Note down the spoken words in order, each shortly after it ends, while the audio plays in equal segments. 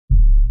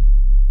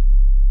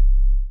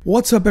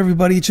What's up,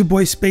 everybody? It's your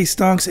boy Space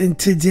Stonks, and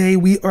today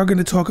we are going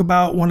to talk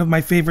about one of my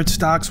favorite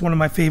stocks, one of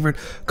my favorite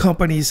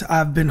companies.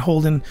 I've been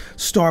holding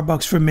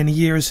Starbucks for many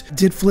years.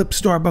 Did flip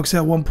Starbucks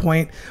at one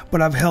point,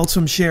 but I've held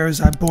some shares.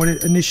 I bought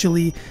it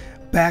initially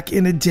back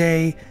in the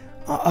day,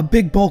 a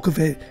big bulk of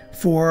it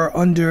for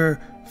under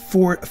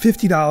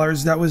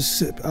 $50. That was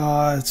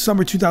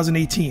summer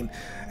 2018,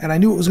 and I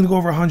knew it was going to go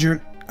over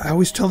 100. I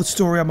always tell the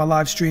story on my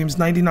live streams.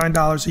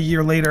 $99 a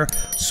year later,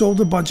 sold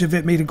a bunch of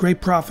it, made a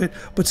great profit,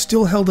 but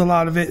still held a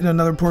lot of it in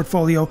another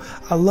portfolio.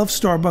 I love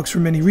Starbucks for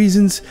many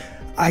reasons.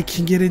 I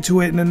can get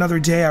into it in another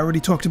day. I already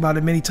talked about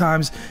it many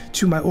times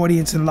to my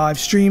audience in live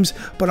streams,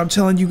 but I'm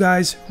telling you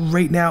guys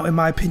right now, in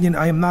my opinion,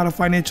 I am not a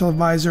financial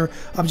advisor.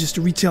 I'm just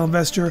a retail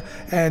investor,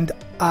 and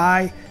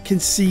I can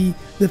see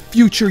the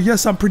future.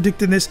 Yes, I'm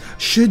predicting this.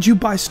 Should you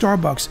buy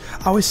Starbucks?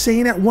 I was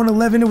saying at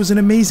 111 it was an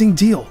amazing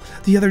deal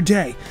the other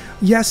day.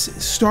 Yes,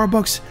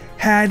 Starbucks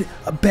had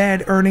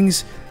bad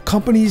earnings.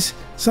 Companies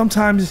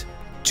sometimes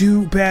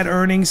do bad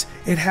earnings.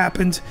 It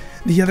happened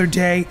the other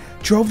day.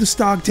 Drove the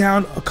stock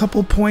down a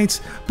couple points,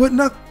 but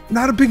not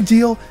a big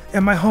deal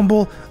in my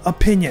humble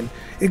opinion.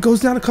 It goes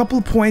down a couple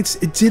of points.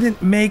 It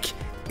didn't make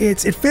it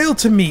failed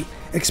to meet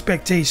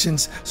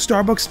expectations.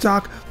 Starbucks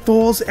stock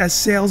falls as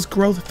sales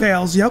growth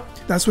fails. Yep,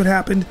 that's what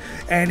happened,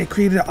 and it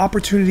created an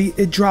opportunity.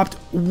 It dropped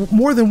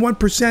more than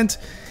 1%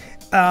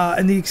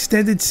 in the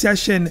extended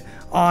session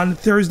on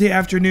Thursday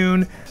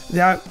afternoon.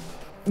 That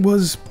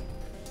was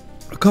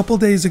a couple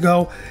days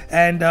ago,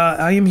 and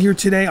I am here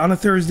today on a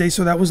Thursday,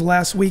 so that was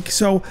last week.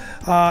 So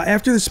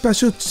after the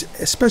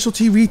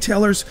specialty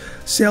retailers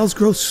sales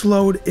growth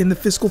slowed in the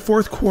fiscal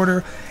fourth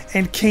quarter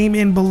and came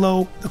in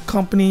below the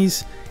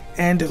company's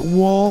and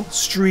Wall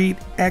Street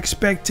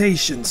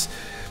expectations.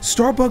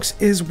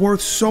 Starbucks is worth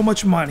so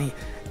much money.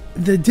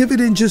 The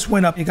dividend just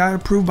went up. It got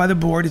approved by the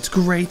board. It's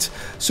great.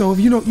 So if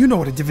you know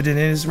what a dividend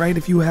is, right?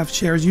 If you have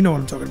shares, you know what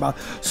I'm talking about.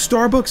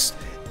 Starbucks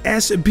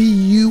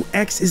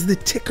SBUX is the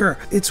ticker.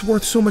 It's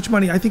worth so much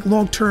money. I think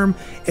long term,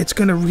 it's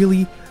going to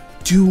really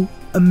do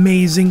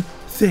amazing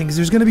things.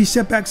 There's going to be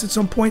setbacks at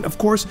some point. Of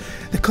course,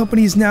 the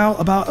company is now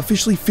about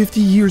officially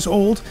 50 years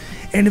old.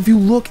 And if you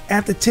look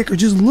at the ticker,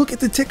 just look at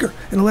the ticker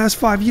in the last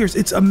 5 years.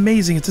 It's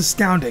amazing. It's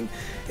astounding.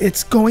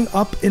 It's going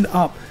up and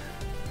up.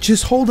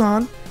 Just hold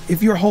on.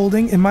 If you're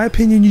holding, in my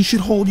opinion, you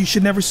should hold. You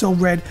should never sell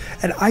red.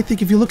 And I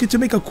think if you're looking to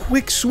make a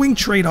quick swing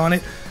trade on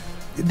it,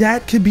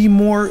 that could be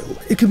more,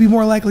 it could be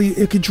more likely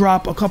it could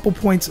drop a couple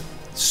points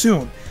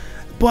soon.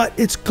 But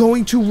it's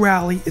going to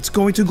rally, it's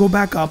going to go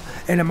back up,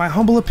 and in my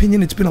humble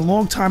opinion, it's been a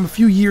long time, a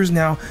few years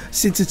now,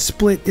 since it's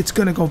split. It's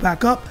going to go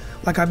back up.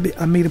 Like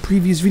I made a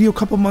previous video a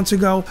couple months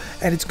ago,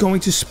 and it's going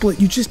to split.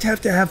 You just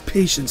have to have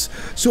patience.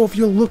 So if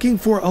you're looking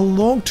for a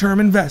long-term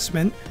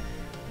investment,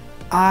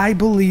 I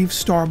believe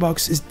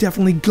Starbucks is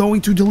definitely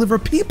going to deliver.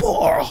 People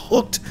are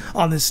hooked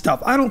on this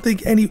stuff. I don't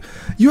think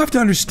you have to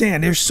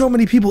understand, there's so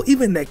many people,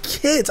 even the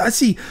kids.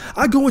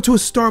 I go into a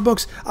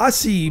Starbucks, I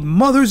see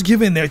mothers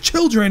giving their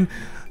children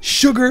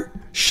sugar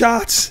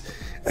shots,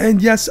 and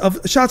yes,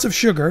 shots of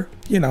sugar,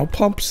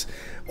 pumps,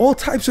 all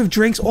types of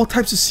drinks, all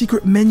types of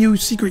secret menu,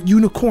 secret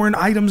unicorn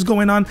items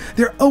going on.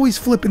 They're always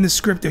flipping the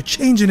script. They're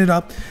changing it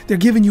up. They're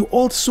giving you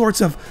all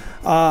sorts of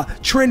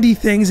trendy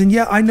things. And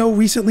yeah, I know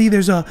recently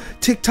there's a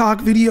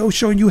TikTok video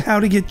showing you how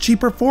to get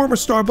cheaper. Former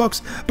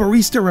Starbucks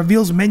barista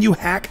reveals menu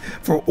hack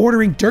for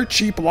ordering dirt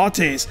cheap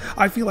lattes.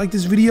 I feel like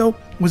this video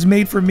was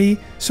made for me.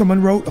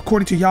 Someone wrote,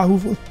 according to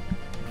Yahoo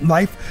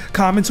Life,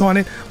 comments on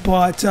it,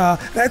 but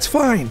that's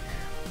fine.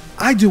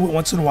 I do it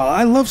once in a while.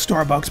 I love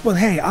Starbucks, but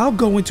hey, I'll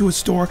go into a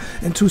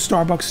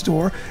Starbucks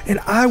store, and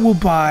I will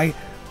buy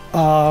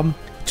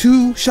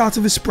 2 shots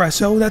of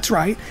espresso, that's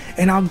right,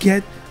 and I'll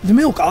get the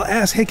milk. I'll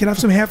ask, hey, can I have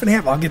some half and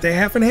half? I'll get the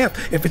half and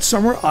half. If it's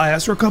summer, I'll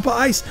ask for a cup of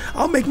ice.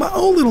 I'll make my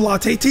own little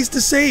latte taste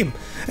the same,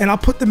 and I'll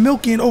put the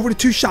milk in over the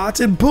 2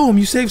 shots, and boom,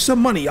 you save some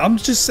money. I'm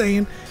just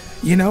saying,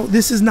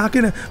 this is not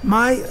gonna,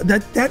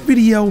 that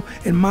video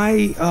and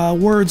my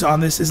words on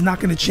this is not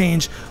gonna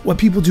change what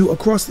people do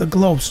across the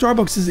globe.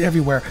 Starbucks is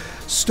everywhere.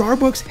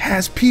 Starbucks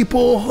has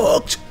people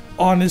hooked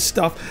on this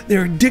stuff.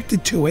 They're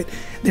addicted to it.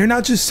 They're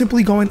not just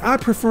simply going, I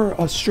prefer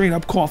a straight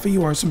up coffee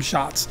or some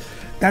shots.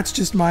 That's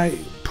just my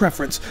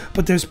preference.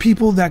 But there's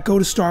people that go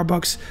to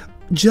Starbucks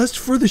just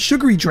for the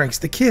sugary drinks.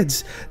 The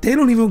kids, they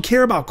don't even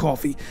care about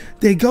coffee.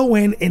 They go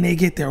in and they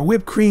get their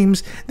whipped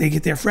creams, they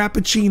get their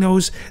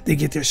frappuccinos, they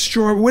get their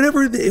straw,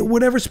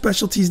 whatever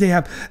specialties they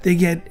have. They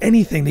get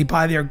anything. They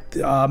buy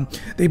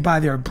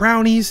their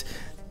brownies,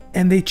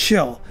 and they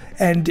chill.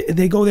 And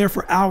they go there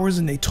for hours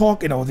and they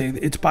talk.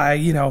 It's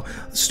by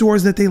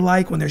stores that they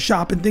like. When they're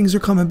shopping, things are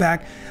coming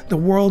back. The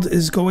world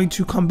is going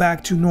to come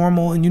back to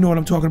normal, and you know what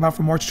I'm talking about,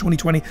 for March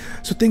 2020.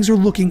 So things are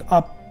looking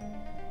up.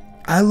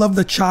 I love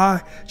the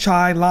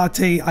chai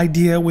latte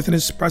idea with an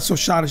espresso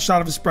shot, a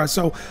shot of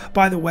espresso.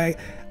 By the way,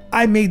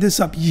 I made this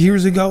up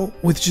years ago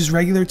with just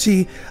regular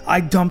tea.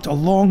 I dumped a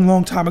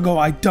long time ago.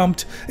 I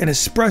dumped an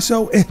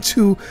espresso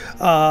into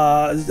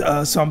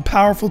some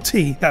powerful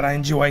tea that I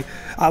enjoy.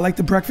 I like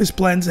the breakfast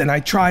blends, and I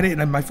tried it,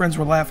 and my friends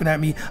were laughing at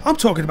me. I'm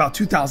talking about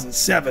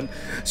 2007.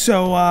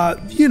 So,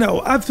 you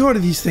know, I've thought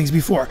of these things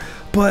before.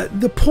 But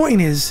the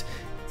point is,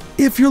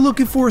 if you're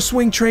looking for a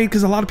swing trade,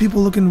 because a lot of people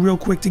are looking real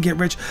quick to get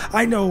rich,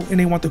 I know, and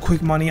they want the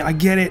quick money. I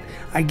get it.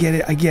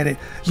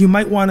 You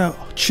might want to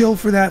chill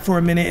for that for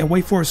a minute and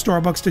wait for a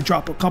Starbucks to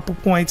drop a couple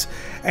points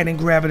and then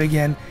grab it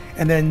again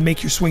and then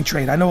make your swing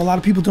trade. I know a lot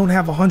of people don't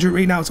have 100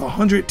 right now. It's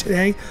 100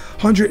 today,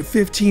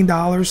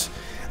 $115.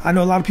 I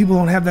know a lot of people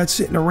don't have that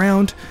sitting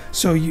around,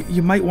 so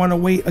you might want to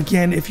wait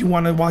again if you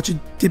want to watch it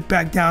dip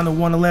back down to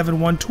 111,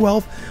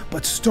 112.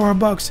 But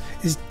Starbucks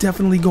is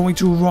definitely going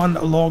to run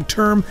long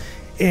term.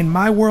 In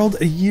my world,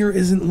 a year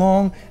isn't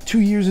long,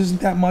 2 years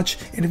isn't that much,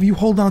 and if you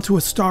hold on to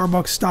a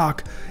Starbucks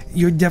stock,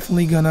 you're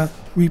definitely gonna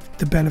reap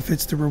the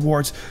benefits, the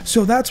rewards.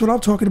 So that's what I'm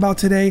talking about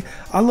today.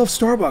 I love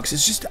Starbucks.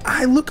 It's just,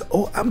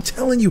 I'm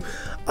telling you,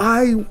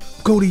 I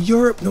go to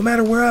Europe no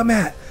matter where I'm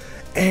at,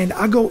 and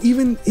I go,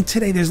 even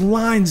today, there's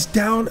lines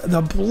down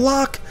the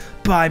block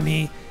by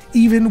me,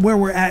 even where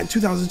we're at in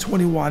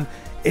 2021.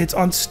 It's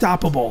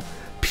unstoppable.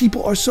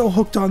 People are so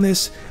hooked on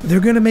this. They're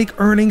going to make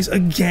earnings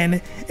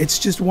again. It's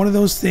just one of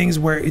those things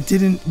where it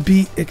didn't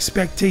beat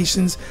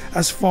expectations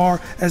as far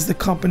as the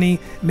company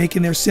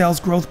making their sales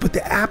growth, but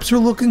the apps are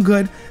looking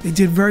good. They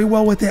did very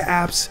well with the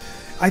apps.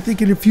 I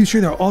think in the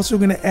future, they're also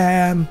going to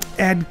add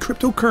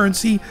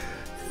cryptocurrency,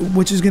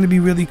 which is going to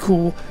be really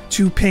cool,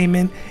 to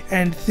payment,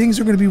 and things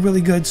are going to be really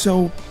good.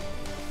 So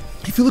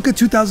if you look at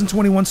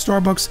 2021,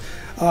 Starbucks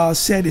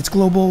said its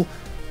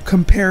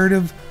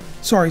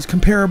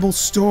comparable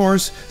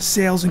stores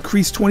sales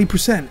increased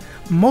 20%,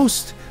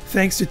 most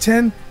thanks to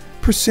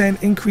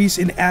 10% increase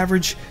in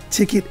average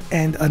ticket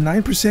and a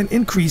 9%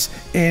 increase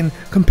in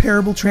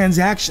comparable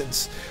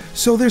transactions.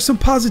 So there's some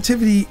positive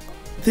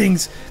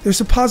things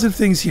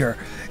here.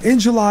 In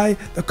July,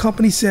 the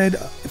company said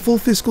full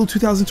fiscal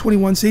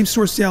 2021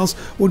 same-store sales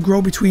would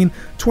grow between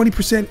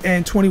 20%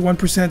 and 21%.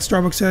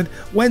 Starbucks said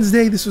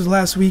Wednesday, this was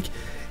last week,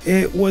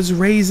 it was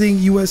raising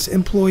U.S.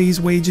 employees'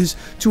 wages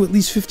to at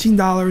least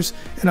 $15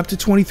 and up to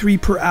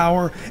 $23 per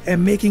hour,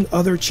 and making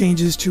other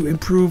changes to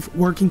improve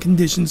working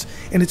conditions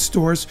in its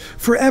stores.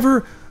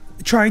 Forever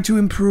trying to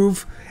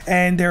improve,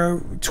 and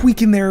they're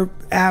tweaking their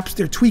apps,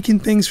 they're tweaking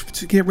things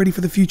to get ready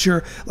for the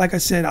future. Like I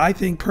said, I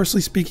think,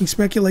 personally speaking,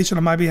 speculation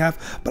on my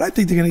behalf, but I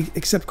think they're going to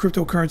accept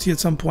cryptocurrency at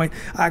some point.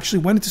 I actually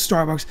went into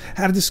Starbucks,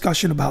 had a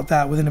discussion about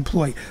that with an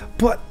employee.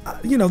 But,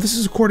 you know, this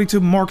is according to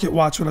Market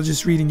Watch, what I was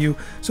just reading you,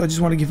 so I just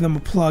want to give them a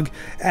plug.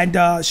 And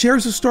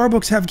shares of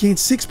Starbucks have gained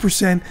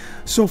 6%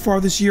 so far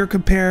this year,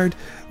 compared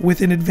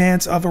with an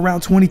advance of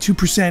around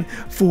 22%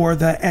 for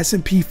the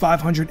S&P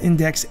 500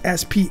 index,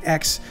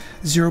 SPX,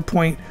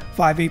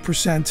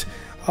 0.58%.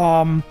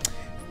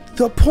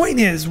 The point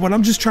is, what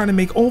I'm just trying to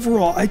make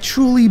overall, I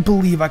truly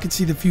believe I could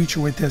see the future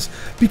with this,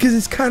 because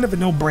it's kind of a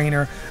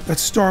no-brainer that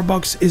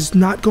Starbucks is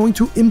not going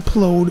to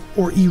implode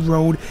or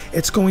erode.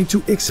 It's going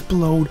to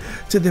explode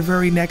to the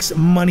very next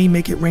Money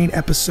Make It Rain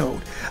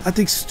episode. I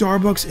think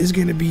Starbucks is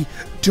going to be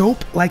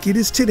dope like it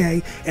is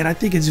today, and I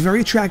think it's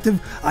very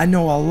attractive. I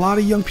know a lot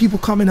of young people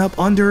coming up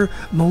under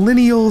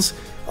millennials,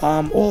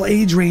 all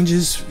age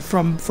ranges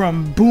from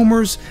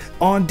boomers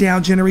on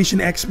down,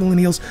 Generation X,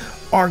 millennials,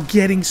 are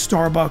getting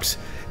Starbucks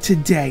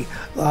today.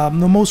 The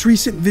most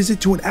recent visit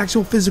to an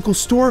actual physical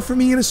store for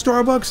me in a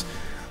Starbucks,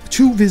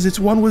 2 visits.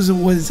 One was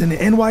in the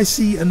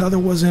NYC, another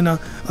was in a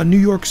New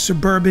York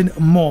suburban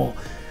mall.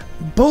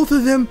 Both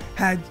of them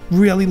had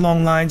really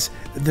long lines.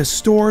 The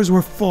stores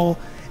were full,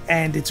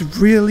 and it's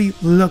really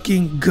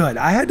looking good.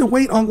 I had to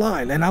wait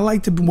online, and I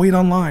like to wait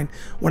online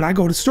when I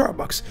go to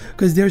Starbucks,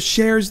 because there's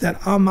shares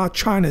that I'm not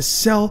trying to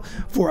sell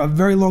for a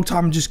very long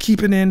time. I'm just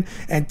keeping in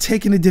and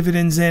taking the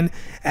dividends in,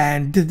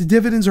 and the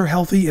dividends are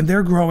healthy and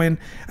they're growing,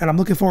 and I'm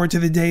looking forward to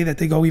the day that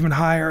they go even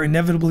higher.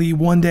 Inevitably,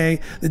 one day,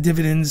 the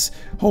dividends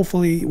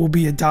hopefully will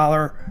be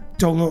 $1.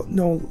 Don't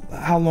know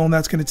how long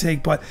that's going to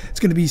take, but it's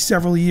going to be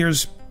several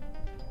years.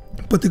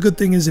 But the good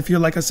thing is, if you're,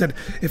 like I said,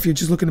 if you're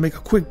just looking to make a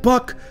quick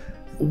buck,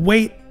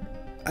 wait.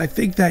 I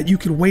think that you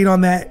can wait on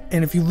that.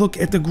 And if you look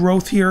at the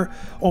growth here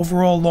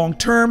overall long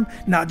term,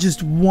 not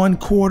just one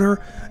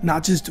quarter,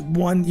 not just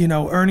one,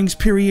 earnings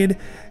period,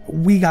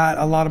 we got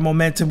a lot of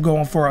momentum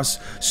going for us.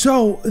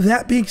 So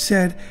that being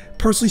said,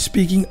 personally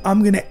speaking,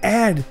 I'm going to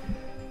add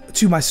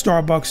to my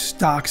Starbucks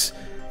stocks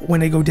when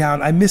they go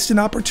down. I missed an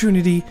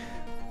opportunity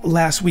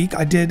last week.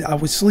 I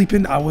was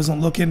sleeping, I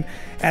wasn't looking,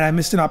 and I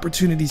missed an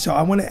opportunity. So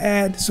I want to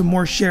add some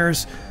more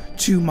shares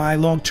to my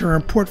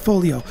long-term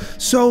portfolio.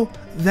 So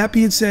that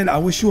being said, I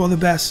wish you all the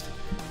best.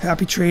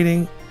 Happy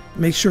trading.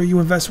 Make sure you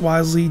invest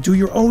wisely. Do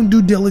your own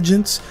due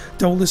diligence.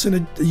 Don't listen to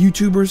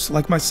YouTubers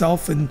like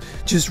myself and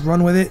just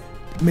run with it.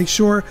 Make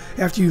sure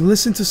after you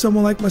listen to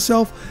someone like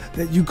myself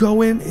that you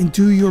go in and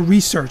do your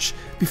research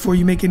before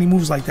you make any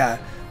moves like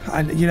that.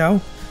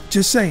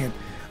 Just saying.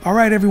 All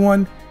right,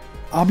 everyone.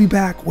 I'll be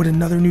back with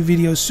another new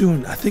video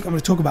soon. I think I'm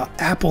going to talk about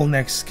Apple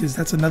next because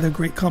that's another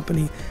great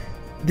company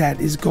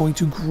that is going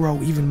to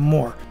grow even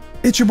more.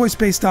 It's your boy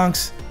Space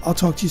Donks. I'll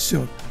talk to you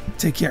soon.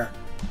 Take care.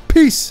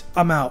 Peace.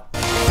 I'm out.